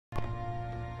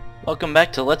Welcome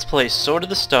back to Let's Play Sword of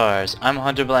the Stars. I'm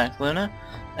Hunter Black Luna,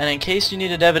 and in case you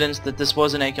needed evidence that this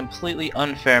wasn't a completely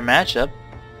unfair matchup,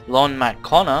 Lon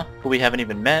McConnor, who we haven't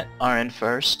even met, are in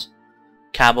first,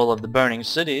 Cabal of the Burning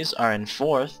Cities are in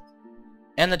fourth,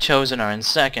 and the Chosen are in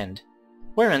second.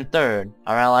 We're in third.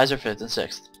 Our allies are fifth and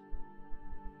sixth.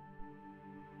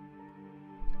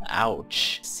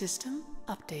 Ouch. System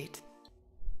update.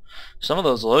 Some of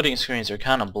those loading screens are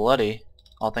kind of bloody,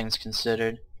 all things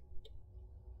considered.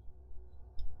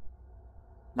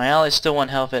 My allies still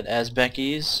want health at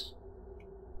Azbeki's.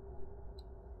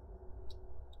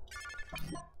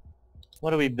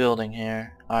 What are we building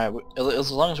here? Alright,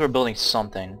 as long as we're building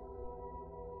something.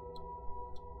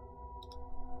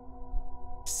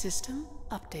 System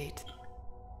update.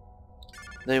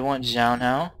 They want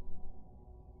Jianhao.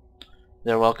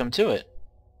 They're welcome to it.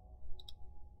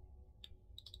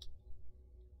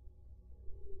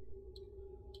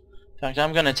 In fact,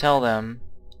 I'm gonna tell them.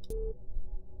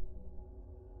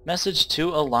 Message to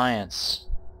Alliance.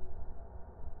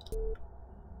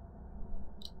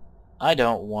 I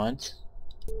don't want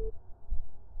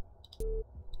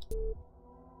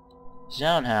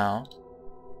Jianhao,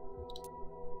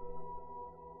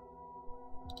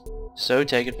 so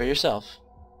take it for yourself.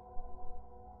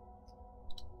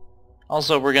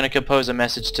 Also, we're going to compose a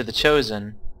message to the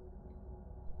Chosen.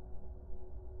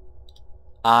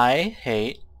 I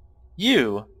hate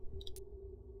you.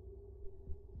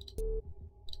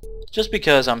 Just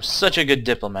because I'm such a good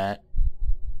diplomat.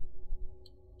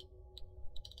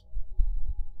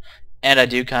 And I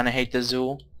do kinda hate the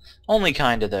Zul. Only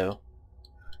kinda though.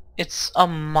 It's a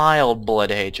mild blood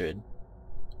hatred.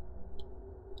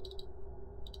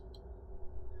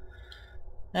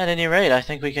 At any rate, I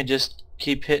think we can just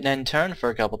keep hitting end turn for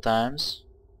a couple times.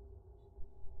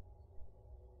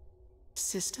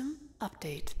 System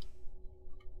update.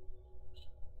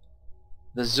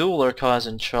 The Zul are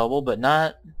causing trouble, but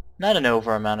not an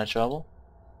over amount of trouble.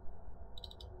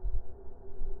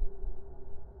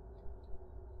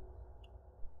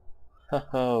 Ho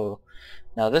ho.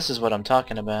 Now this is what I'm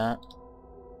talking about.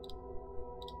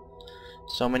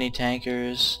 So many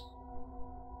tankers.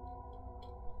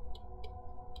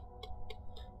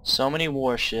 So many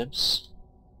warships.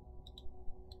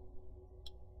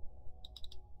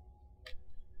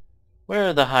 Where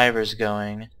are the hivers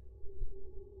going?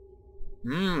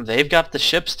 They've got the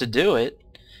ships to do it.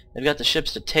 They've got the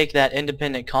ships to take that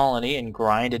independent colony and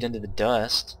grind it into the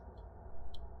dust.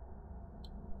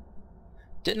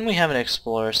 Didn't we have an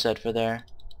explorer set for there?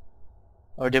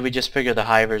 Or did we just figure the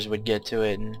hivers would get to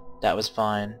it and that was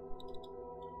fine?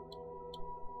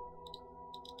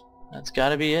 That's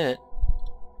gotta be it.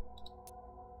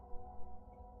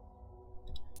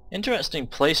 Interesting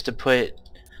place to put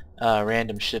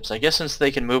random ships. I guess since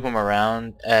they can move them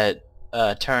around at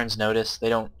turn's notice, they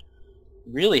don't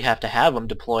really have to have them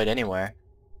deployed anywhere.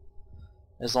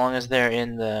 As long as they're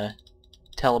in the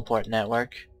teleport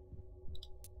network.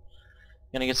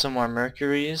 Gonna get some more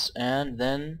Mercuries and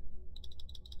then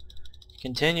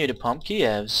continue to pump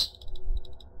Kievs.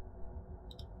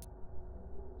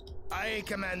 Aye,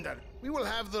 Commander. We will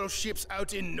have those ships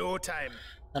out in no time.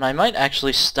 And I might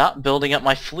actually stop building up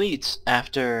my fleets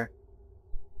after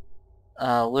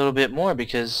a little bit more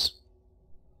because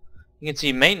you can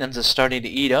see maintenance is starting to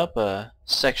eat up a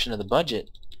section of the budget.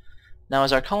 Now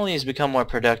as our colonies become more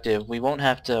productive, we won't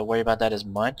have to worry about that as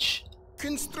much.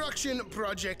 Construction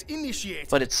project initiated.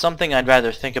 But it's something I'd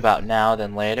rather think about now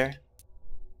than later.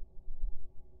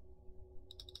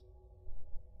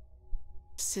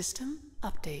 System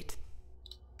update.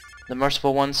 The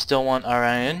Merciful Ones still want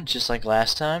Orion, just like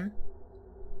last time.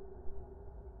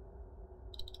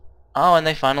 Oh, and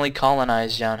they finally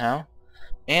colonized Jianhao.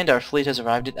 And our fleet has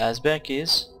arrived at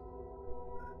Azbeki's,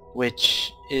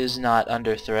 which is not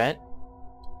under threat.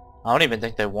 I don't even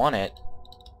think they want it.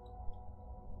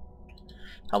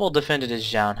 How well defended is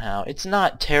Jianhao? It's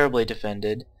not terribly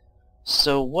defended.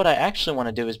 So what I actually want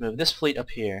to do is move this fleet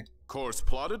up here. Course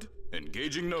plotted.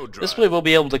 Engaging node drive. This way we'll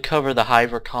be able to cover the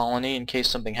Hiver colony in case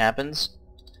something happens.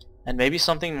 And maybe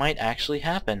something might actually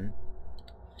happen.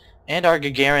 And our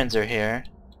Gagarins are here.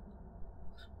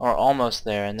 Or almost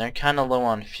there, and they're kinda low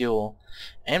on fuel.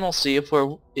 And we'll see if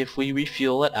we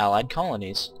refuel at allied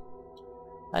colonies.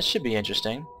 That should be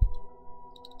interesting.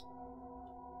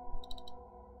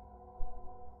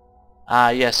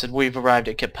 Yes, and we've arrived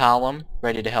at Kipalum,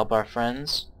 ready to help our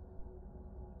friends.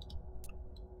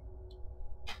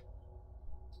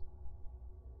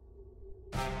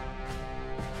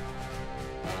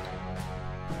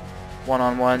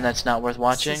 One-on-one, that's not worth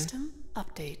watching. System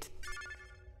update.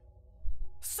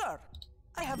 Sir,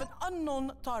 I have an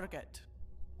unknown target.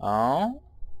 Oh?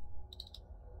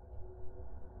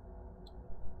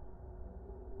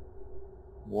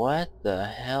 What the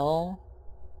hell?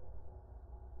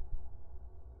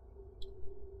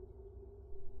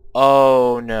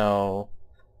 Oh no.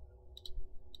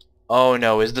 Oh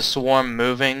no, is the swarm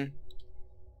moving?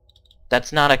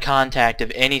 That's not a contact of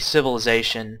any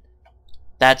civilization.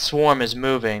 That swarm is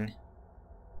moving.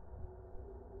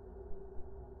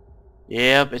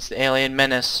 Yep, it's the alien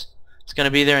menace. It's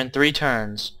gonna be there in 3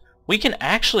 turns. We can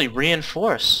actually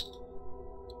reinforce.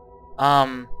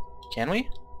 Can we?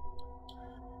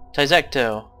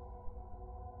 Tizecto.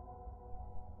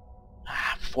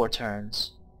 4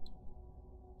 turns.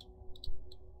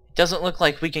 It doesn't look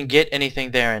like we can get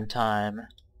anything there in time.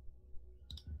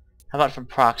 How about from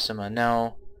Proxima?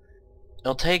 No.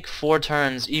 It'll take 4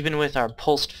 turns even with our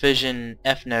pulsed fission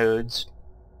F nodes.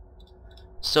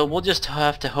 So we'll just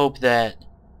have to hope that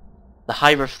the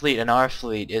Hydra fleet and our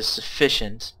fleet is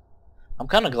sufficient. I'm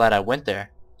kinda glad I went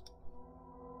there.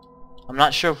 I'm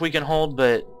not sure if we can hold,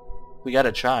 but we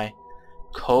gotta try.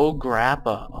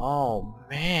 Kograppa. Oh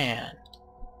man.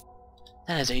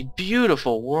 That is a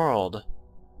beautiful world.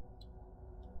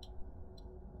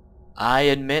 I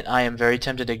admit I am very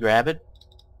tempted to grab it.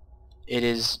 It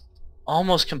is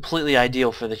almost completely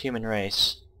ideal for the human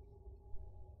race.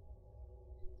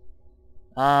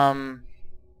 I'll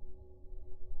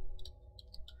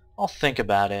think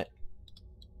about it.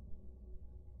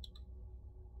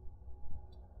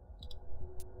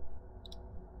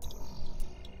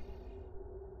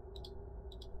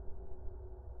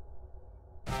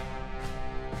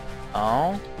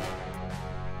 Oh?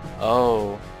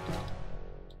 Oh.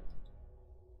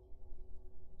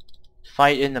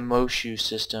 Fight in the Moshu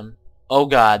system. Oh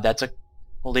god, that's a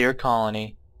Lear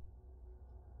colony.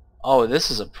 Oh,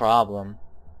 this is a problem.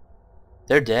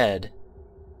 They're dead.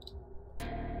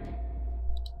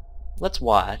 Let's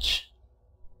watch.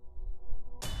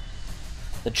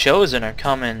 The Chosen are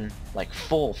coming like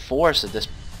full force at this.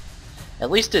 At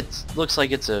least it looks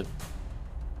like it's a...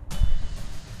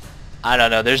 I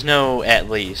don't know, there's no at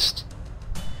least.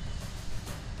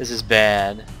 This is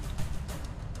bad.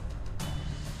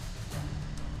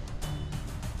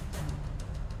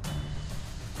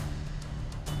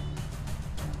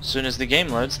 As soon as the game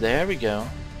loads, there we go.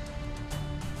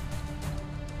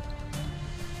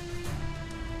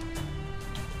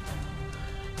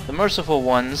 The Merciful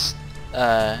Ones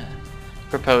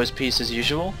propose peace as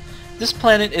usual. This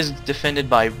planet is defended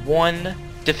by 1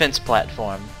 defense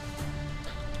platform.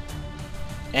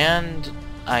 And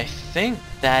I think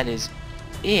that is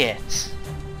it.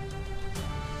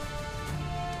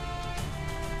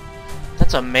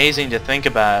 That's amazing to think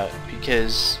about,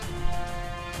 because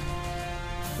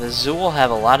the Zool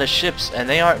have a lot of ships and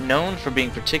they aren't known for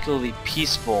being particularly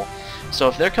peaceful. So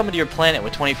if they're coming to your planet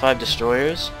with 25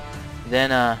 destroyers,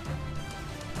 then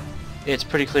it's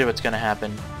pretty clear what's going to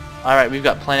happen. Alright, we've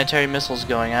got planetary missiles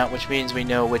going out, which means we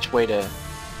know which way to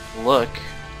look.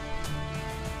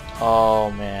 Oh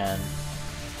man.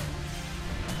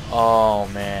 Oh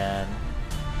man.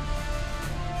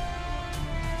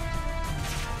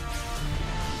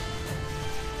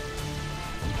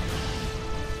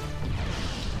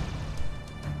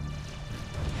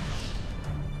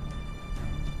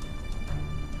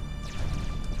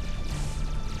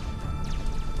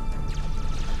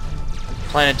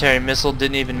 Planetary missile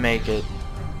didn't even make it.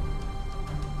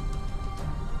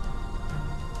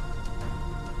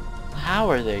 How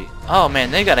are they? Oh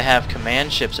man, they gotta have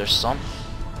command ships or something.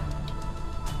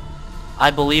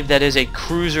 I believe that is a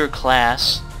cruiser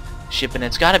class ship, and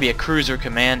it's gotta be a cruiser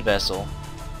command vessel.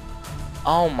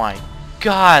 Oh my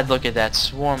god, look at that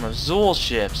swarm of Zool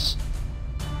ships.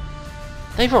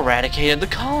 They've eradicated the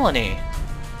colony.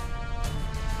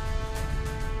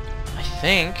 I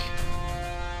think.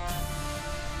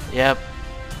 Yep.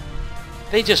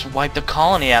 They just wiped the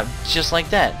colony out just like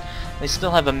that. They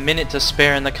still have a minute to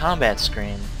spare in the combat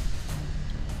screen.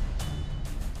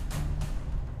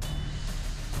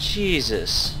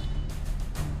 Jesus.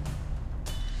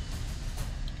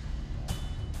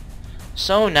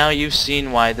 So now you've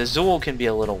seen why the Zool can be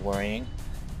a little worrying.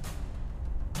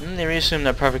 They reassume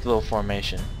their perfect little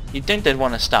formation. You'd think they'd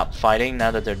want to stop fighting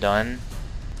now that they're done.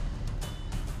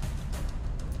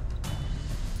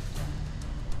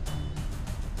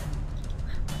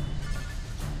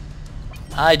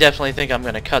 I definitely think I'm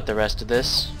going to cut the rest of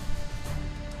this.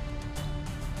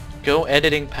 Go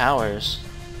editing powers.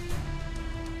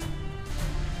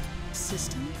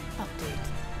 System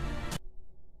update.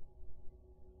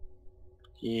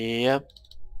 Yep.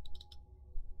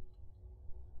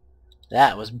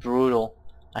 That was brutal.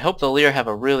 I hope the Lear have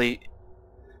a really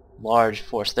large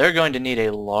force. They're going to need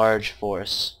a large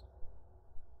force.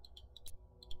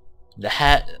 The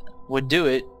hat would do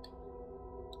it.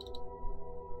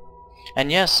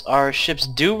 And yes, our ships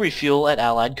do refuel at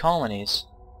Allied colonies.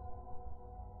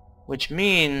 Which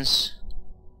means...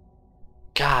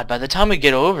 God, by the time we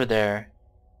get over there,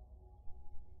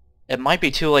 it might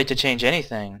be too late to change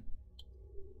anything.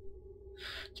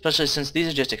 Especially since these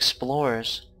are just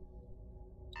explorers.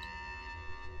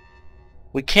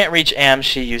 We can't reach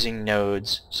Amshi using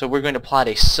nodes, so we're going to plot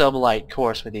a sublight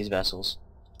course with these vessels.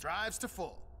 Drives to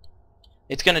full.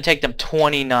 It's going to take them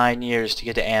 29 years to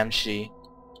get to Amshi.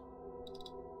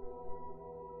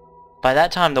 By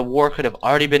that time, the war could have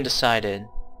already been decided.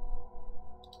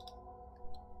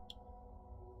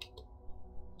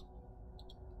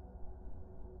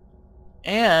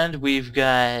 And we've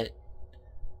got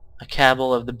a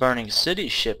Cabal of the Burning City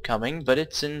ship coming, but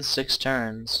it's in 6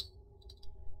 turns.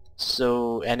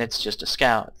 So, and it's just a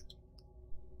scout.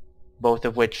 Both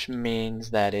of which means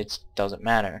that it doesn't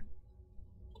matter.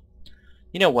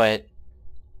 You know what?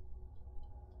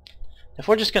 If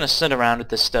we're just gonna sit around with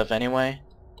this stuff anyway,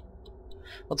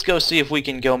 let's go see if we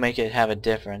can go make it have a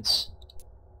difference.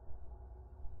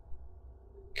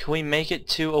 Can we make it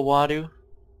to Owadu?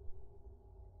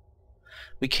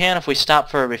 We can if we stop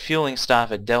for a refueling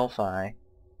stop at Delphi.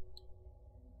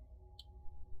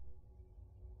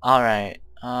 Alright,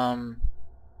 I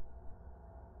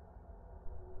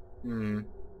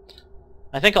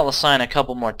think I'll assign a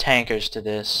couple more tankers to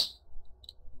this.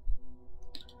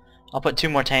 I'll put 2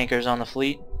 more tankers on the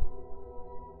fleet.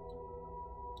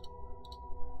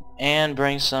 And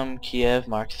bring some Kiev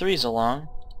Mark IIIs along.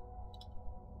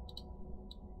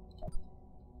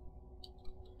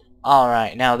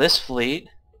 Alright, now this fleet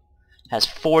has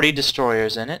 40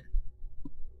 destroyers in it.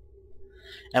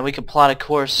 And we can plot a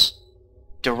course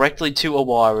directly to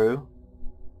Owaru.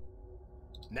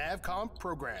 Navcom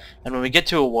program. And when we get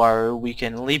to Owaru, we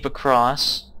can leap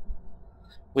across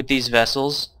with these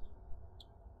vessels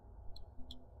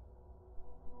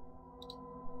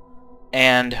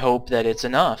and hope that it's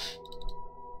enough.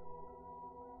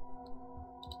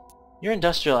 Your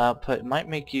industrial output might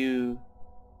make you...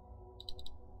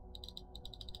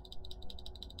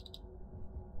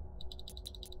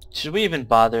 Should we even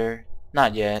bother?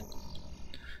 Not yet.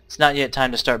 It's not yet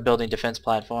time to start building defense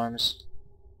platforms.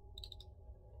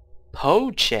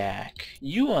 Pochak,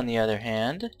 you on the other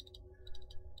hand,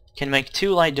 can make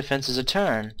 2 light defenses a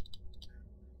turn.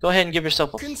 Go ahead and give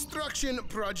yourself a... Construction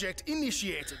project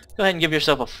initiated. Go ahead and give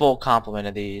yourself a full complement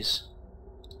of these.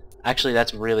 Actually,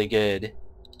 that's really good.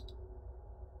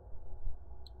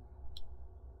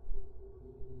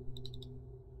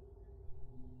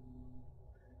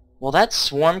 Will that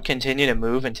swarm continue to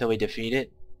move until we defeat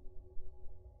it?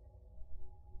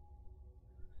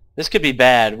 This could be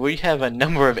bad. We have a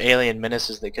number of alien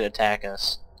menaces that could attack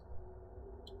us.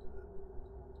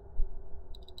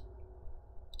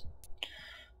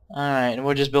 Alright, and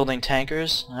we're just building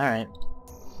tankers? Alright.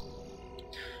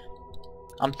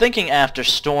 I'm thinking after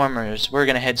Stormers, we're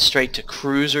going to head straight to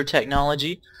cruiser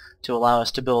technology to allow us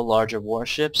to build larger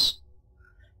warships.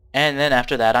 And then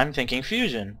after that, I'm thinking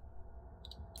fusion.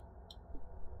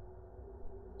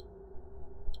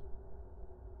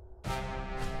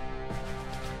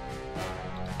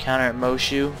 Counter at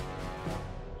Moshu.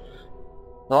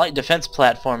 The light defense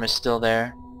platform is still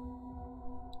there.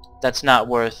 That's not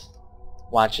worth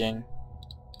watching.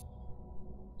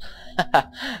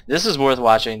 This is worth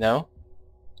watching though.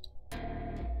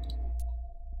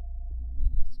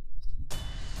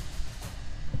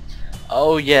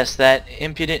 Oh yes, that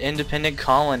impudent independent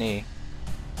colony.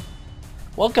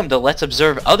 Welcome to Let's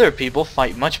Observe Other People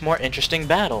Fight Much More Interesting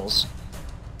Battles.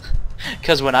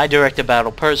 Because when I direct a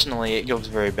battle personally, it goes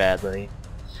very badly.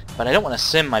 But I don't want to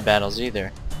sim my battles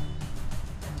either.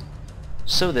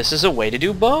 So this is a way to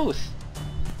do both.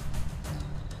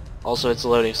 Also, it's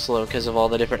loading slow because of all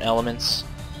the different elements.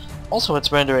 Also,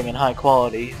 it's rendering in high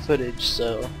quality footage,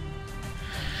 so...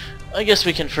 I guess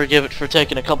we can forgive it for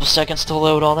taking a couple seconds to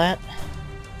load all that.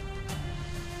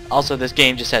 Also, this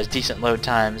game just has decent load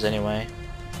times anyway.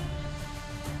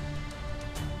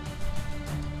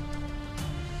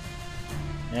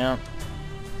 Yeah.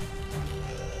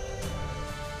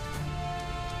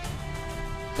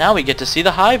 Now we get to see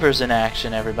the Hivers in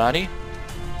action, everybody.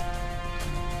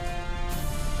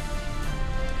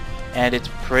 And it's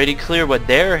pretty clear what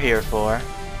they're here for.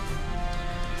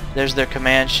 There's their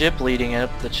command ship leading up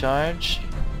the charge.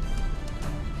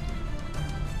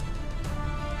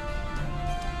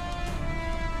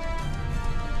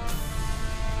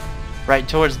 Right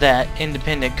towards that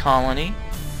independent colony.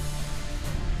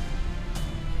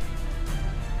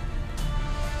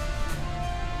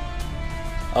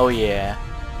 Oh yeah.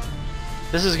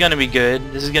 This is gonna be good.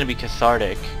 This is gonna be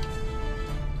cathartic.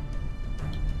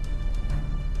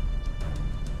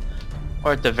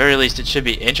 Or at the very least it should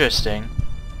be interesting.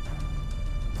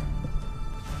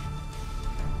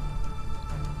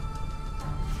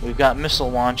 We've got missile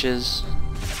launches.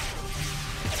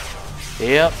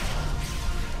 Yep.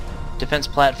 Defense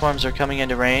platforms are coming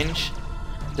into range.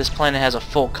 This planet has a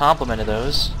full complement of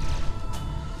those.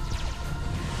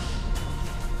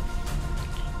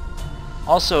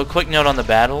 Also, a quick note on the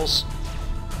battles.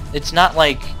 It's not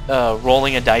like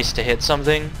rolling a dice to hit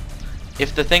something.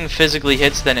 If the thing physically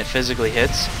hits, then it physically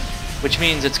hits, which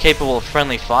means it's capable of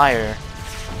friendly fire.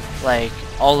 Like,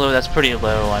 although that's pretty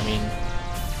low, I mean,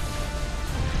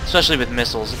 especially with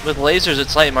missiles. With lasers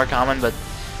it's slightly more common, but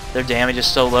their damage is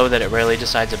so low that it rarely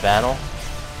decides a battle.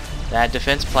 That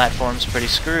defense platform's pretty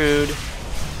screwed.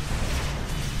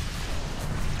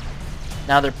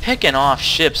 Now they're picking off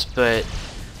ships, but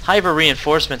Hyper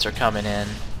reinforcements are coming in.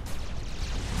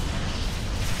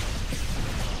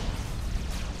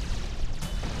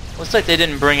 Looks like they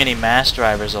didn't bring any mass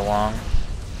drivers along.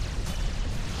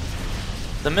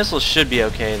 The missiles should be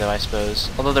okay though, I suppose.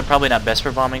 Although they're probably not best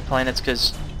for bombing planets,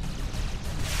 because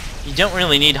you don't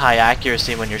really need high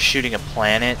accuracy when you're shooting a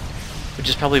planet, which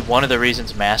is probably one of the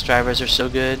reasons mass drivers are so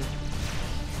good.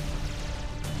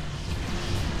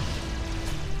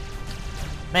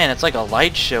 Man, it's like a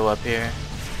light show up here.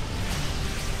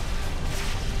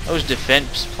 Those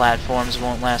defense platforms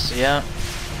won't last. Yeah.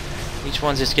 Each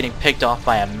one's just getting picked off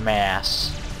by a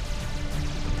mass.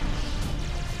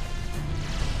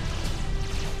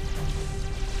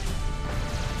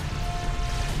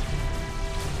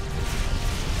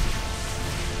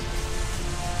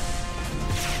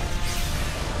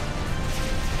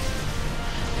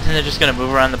 And they're just gonna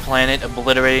move around the planet,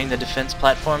 obliterating the defense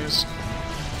platforms.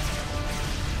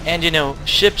 And you know,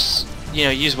 ships, you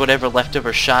know, use whatever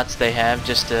leftover shots they have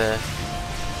just to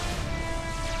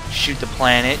shoot the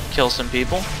planet, kill some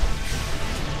people.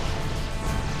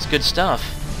 It's good stuff.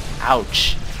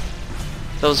 Ouch.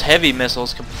 Those heavy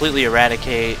missiles completely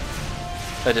eradicate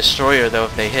a destroyer though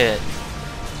if they hit.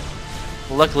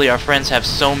 Luckily our friends have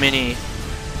so many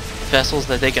vessels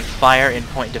that they can fire in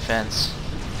point defense.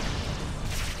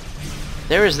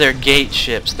 There is their gate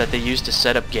ships that they use to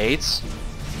set up gates.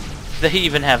 They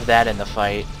even have that in the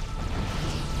fight.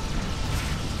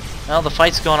 Well, the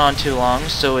fight's going on too long,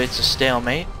 so it's a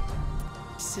stalemate.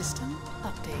 System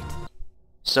update.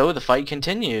 So the fight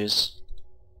continues.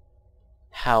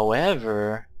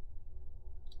 However,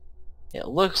 it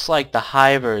looks like the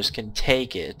Hivers can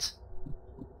take it.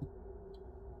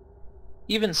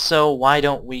 Even so, why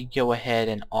don't we go ahead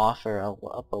and offer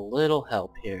up a little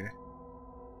help here?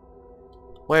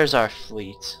 Where's our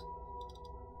fleet?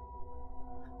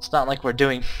 It's not like we're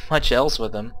doing much else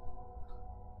with them.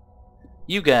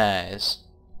 You guys.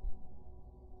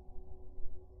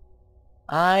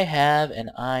 I have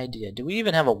an idea. Do we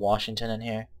even have a Washington in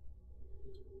here?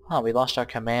 Oh, we lost our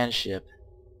command ship.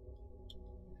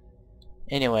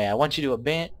 Anyway, I want you to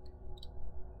abandon...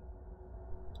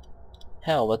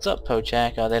 Hell, what's up,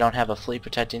 Pochak? Oh, they don't have a fleet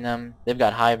protecting them. They've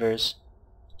got Hivers.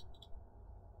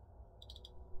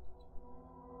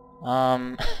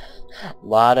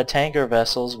 Lot of tanker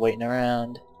vessels waiting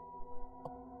around.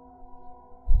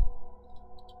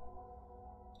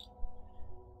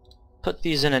 Put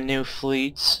these in a new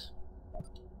fleet.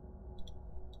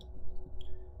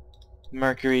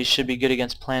 Mercury should be good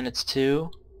against planets too.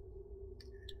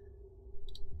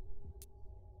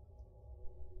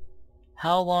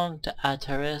 How long to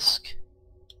Atarisk?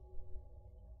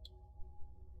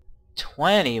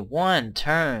 21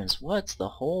 turns. What's the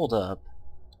holdup?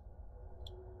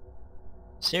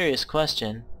 Serious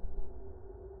question.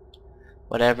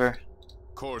 Whatever.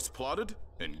 Course plotted.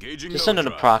 Engaging. Just send it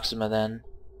to Proxima then.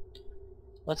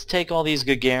 Let's take all these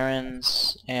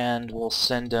Gagarins and we'll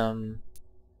send them,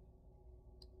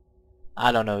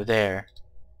 I don't know, there.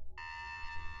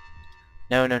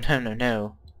 No, no, no, no,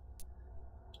 no.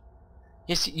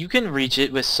 Yes, you can reach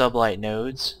it with sublight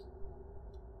nodes.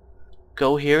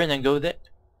 Go here and then go there.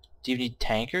 Do you need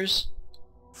tankers?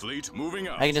 Fleet moving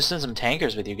out. I can just send some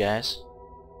tankers with you guys.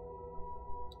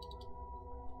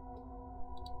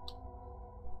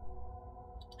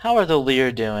 How are the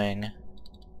Lear doing?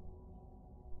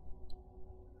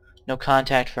 No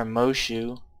contact from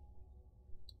Moshu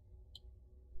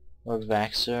or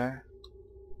Vaxer.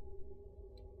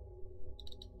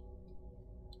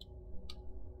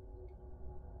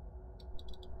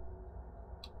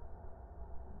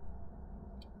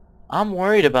 I'm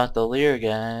worried about the Lear,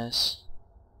 guys.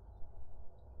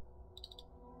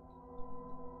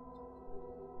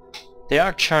 They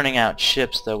are churning out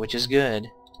ships though, which is good.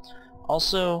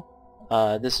 Also,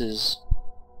 this is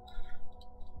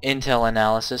intel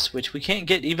analysis, which we can't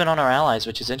get even on our allies,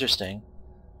 which is interesting.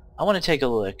 I want to take a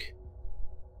look.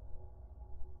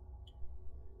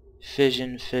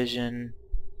 Fission.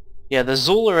 Yeah, the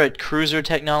Zul are at cruiser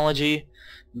technology,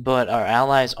 but our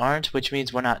allies aren't, which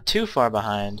means we're not too far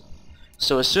behind.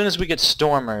 So as soon as we get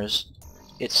Stormers,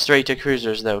 it's straight to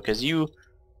cruisers though, because you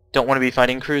don't want to be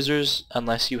fighting cruisers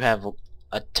unless you have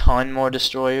a ton more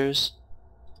destroyers.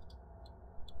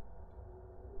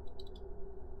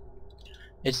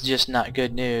 It's just not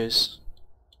good news.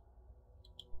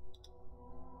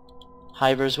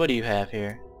 Hivers, what do you have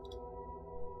here?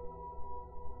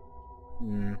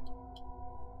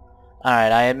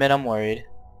 Alright, I admit I'm worried.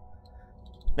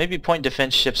 Maybe point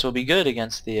defense ships will be good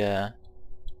against the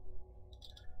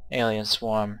alien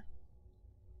swarm.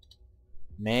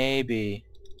 Maybe.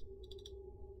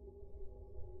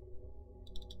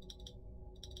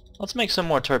 Let's make some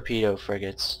more torpedo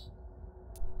frigates.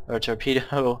 Or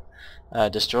torpedo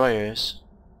destroyers.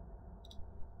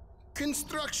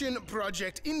 Construction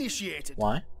project initiated.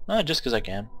 Why? Just because I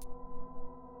can.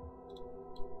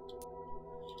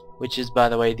 Which is, by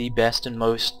the way, the best and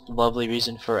most lovely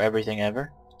reason for everything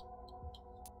ever.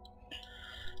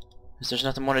 Because there's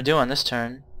nothing more to do on this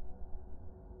turn.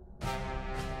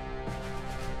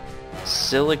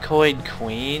 Silicoid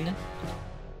Queen?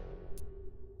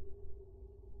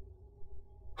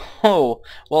 Oh,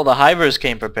 well the Hivers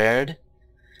came prepared.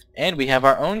 And we have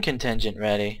our own contingent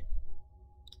ready.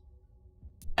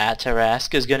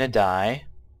 Atarask is gonna die.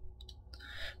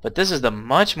 But this is the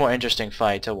much more interesting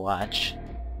fight to watch.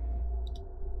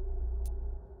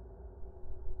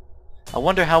 I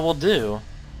wonder how we'll do.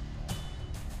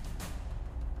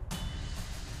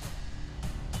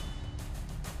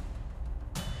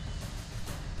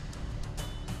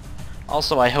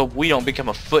 Also, I hope we don't become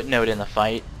a footnote in the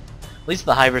fight. At least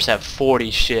the Hivers have 40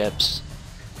 ships.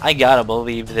 I gotta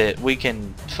believe that we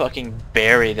can fucking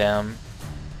bury them.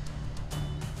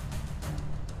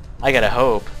 I gotta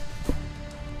hope.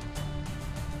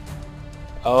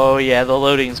 Oh yeah, the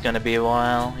loading's gonna be a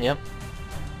while. Yep.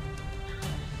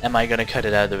 Am I gonna cut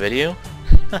it out of the video?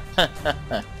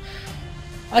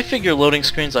 I figure loading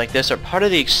screens like this are part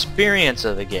of the experience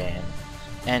of the game.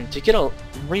 And to get a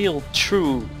real,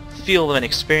 true feel of an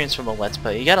experience from a Let's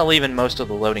Play, you gotta leave in most of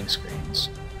the loading screens.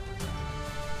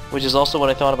 Which is also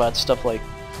what I thought about stuff like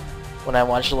when I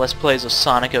watched the Let's Plays of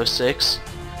Sonic 06.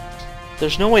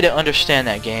 There's no way to understand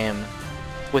that game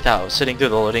without sitting through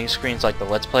the loading screens like the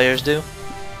Let's Players do.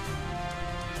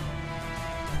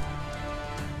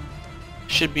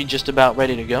 Should be just about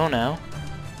ready to go now.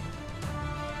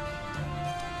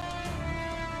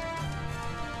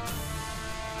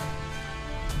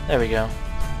 There we go.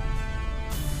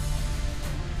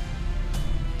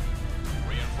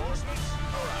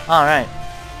 Alright.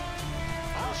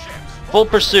 Full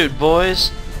pursuit,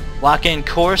 boys. Lock in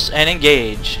course and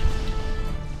engage.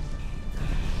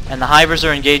 And the Hivers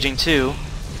are engaging too.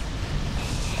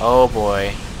 Oh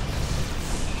boy.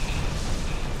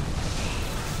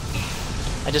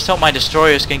 I just hope my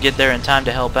destroyers can get there in time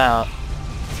to help out.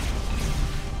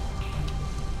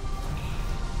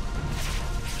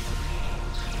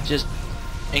 Just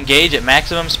engage at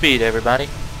maximum speed, everybody.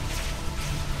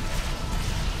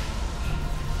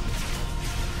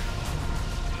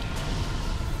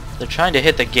 They're trying to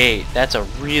hit the gate. That's a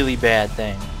really bad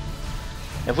thing.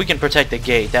 If we can protect the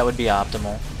gate, that would be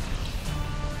optimal.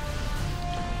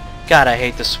 God, I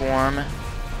hate the swarm.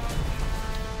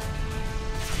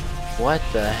 What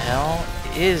the hell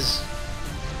is...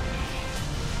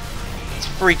 It's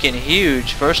freaking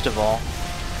huge, first of all.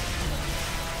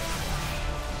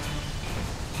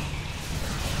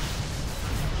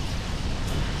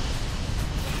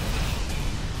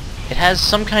 It has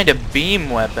some kind of beam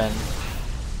weapon.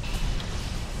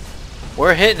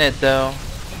 We're hitting it though.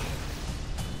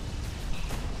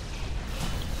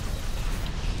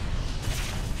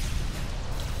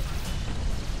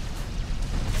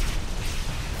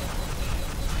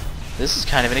 This is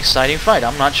kind of an exciting fight.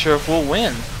 I'm not sure if we'll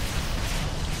win.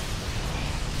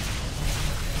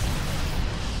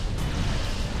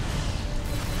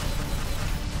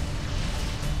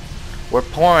 We're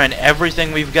pouring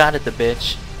everything we've got at the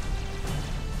bitch.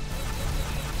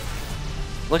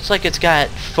 Looks like it's got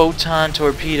photon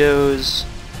torpedoes.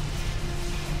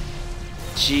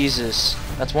 Jesus.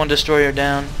 That's one destroyer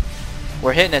down.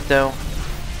 We're hitting it though.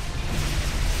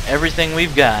 Everything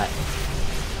we've got.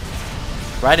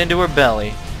 Right into her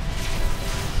belly.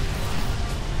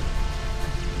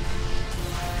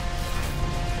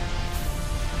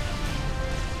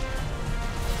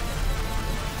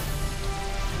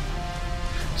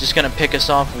 Just gonna pick us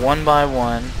off one by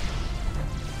one.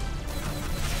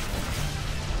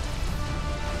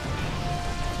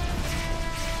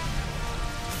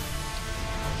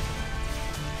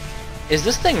 Is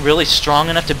this thing really strong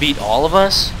enough to beat all of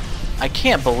us? I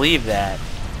can't believe that.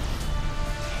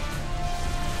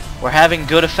 We're having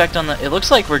good effect on the... It looks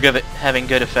like we're having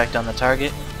good effect on the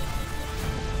target.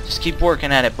 Just keep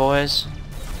working at it, boys.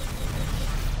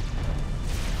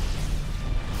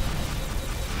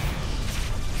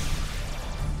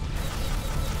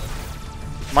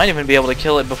 Might even be able to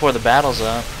kill it before the battle's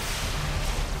up.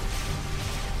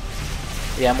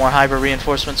 Yeah, more hyper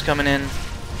reinforcements coming in.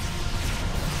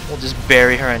 We'll just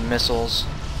bury her in missiles.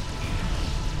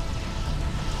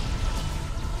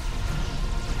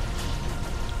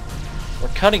 We're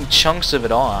cutting chunks of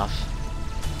it off.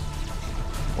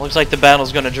 Looks like the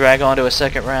battle's going to drag on to a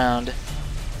second round. We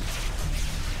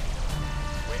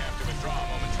have to withdraw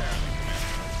momentarily,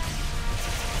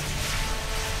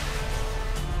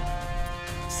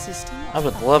 Commander. System I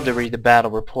would love to read the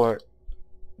battle report.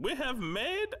 We have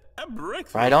made a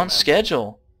breakthrough. Right on Commander.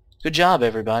 schedule. Good job,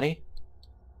 everybody.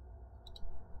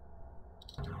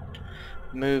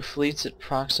 Move fleets at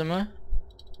Proxima.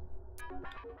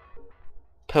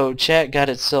 Poe-Chet got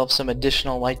itself some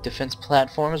additional light defense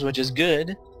platforms, which is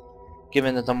good,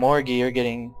 given that the Morgi are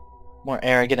getting more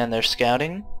arrogant in their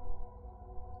scouting.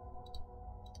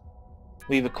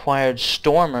 We've acquired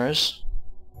Stormers.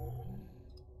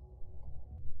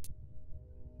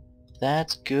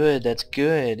 That's good, that's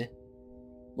good.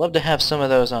 Love to have some of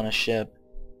those on a ship.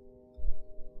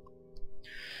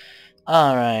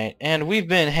 Alright, and we've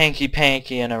been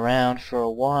hanky-pankying around for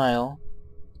a while.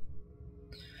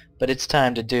 But it's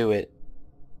time to do it.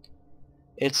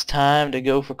 It's time to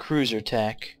go for cruiser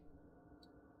tech.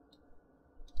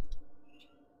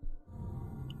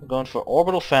 We're going for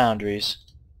orbital foundries.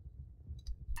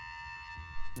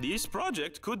 This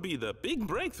project could be the big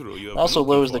breakthrough you have Also been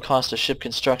looking lowers the for. cost of ship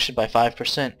construction by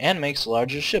 5% and makes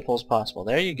larger ship hulls possible.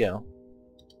 There you go.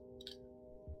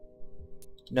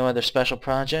 No other special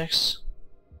projects?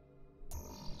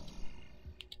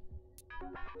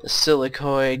 The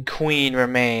Silicoid Queen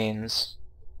remains.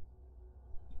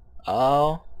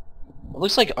 Oh. It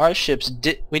looks like our ships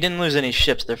we didn't lose any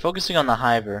ships. They're focusing on the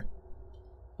Hiver.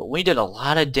 But we did a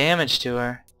lot of damage to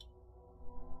her.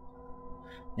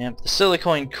 Yep, the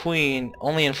Silicoid Queen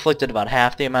only inflicted about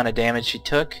half the amount of damage she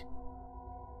took.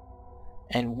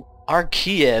 And our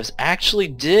Kievs actually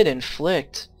did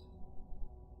inflict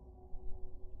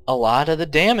a lot of the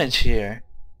damage here.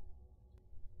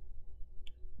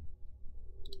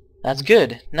 That's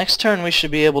good. Next turn we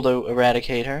should be able to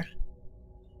eradicate her.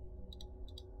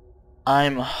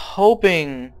 I'm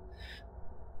hoping...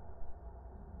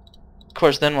 Of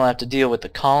course, then we'll have to deal with the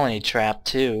colony trap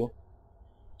too.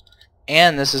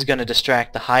 And this is going to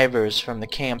distract the Hivers from the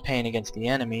campaign against the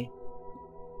enemy.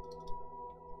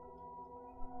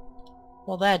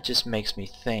 Well, that just makes me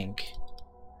think.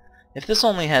 If this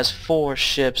only has 4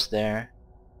 ships there,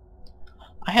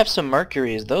 I have some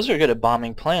Mercuries. Those are good at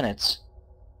bombing planets.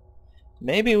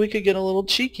 Maybe we could get a little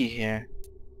cheeky here.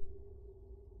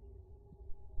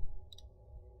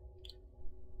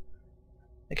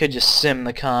 I could just sim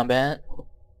the combat.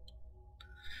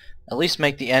 At least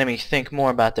make the enemy think more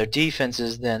about their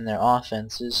defenses than their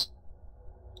offenses.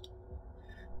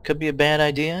 Could be a bad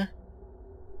idea.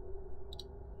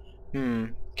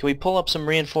 Can we pull up some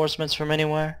reinforcements from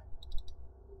anywhere?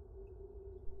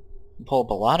 Pull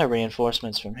up a lot of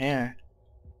reinforcements from here.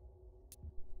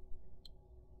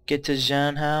 Get to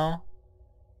Zhanhao.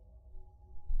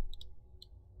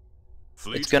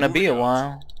 Fleet It's gonna be a moving out.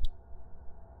 while.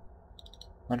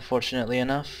 Unfortunately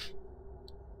enough.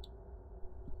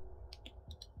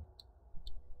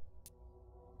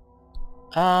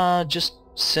 Just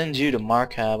send you to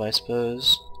Markov, I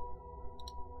suppose.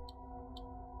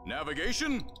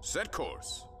 Navigation, set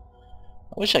course.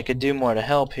 I wish I could do more to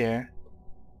help here.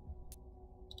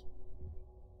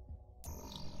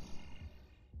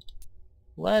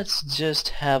 Let's just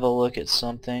have a look at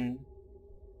something.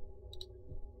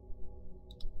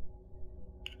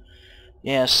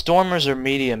 Yeah, Stormers are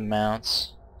medium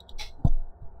mounts.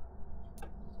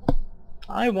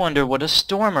 I wonder what a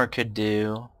Stormer could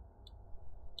do.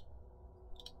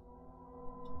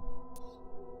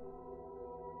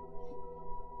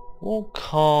 We'll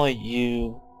call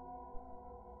you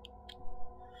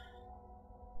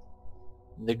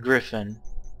the Griffin.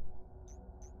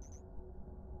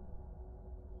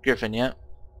 Griffin, yep.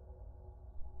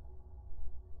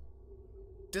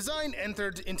 Design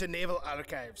entered into naval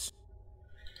archives.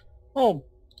 We'll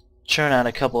churn out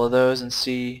a couple of those and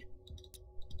see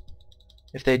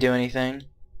if they do anything.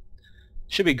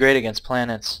 Should be great against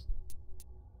planets.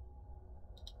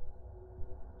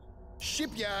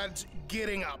 Shipyards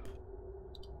gearing up.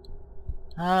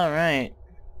 Alright.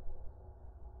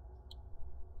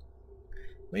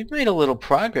 we've made a little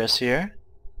progress here.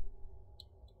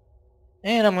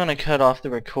 And I'm going to cut off the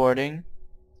recording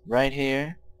right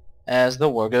here as the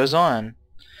war goes on.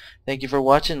 Thank you for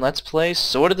watching Let's Play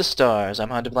Sword of the Stars. I'm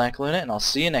Hunter Black Luna, and I'll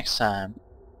see you next time.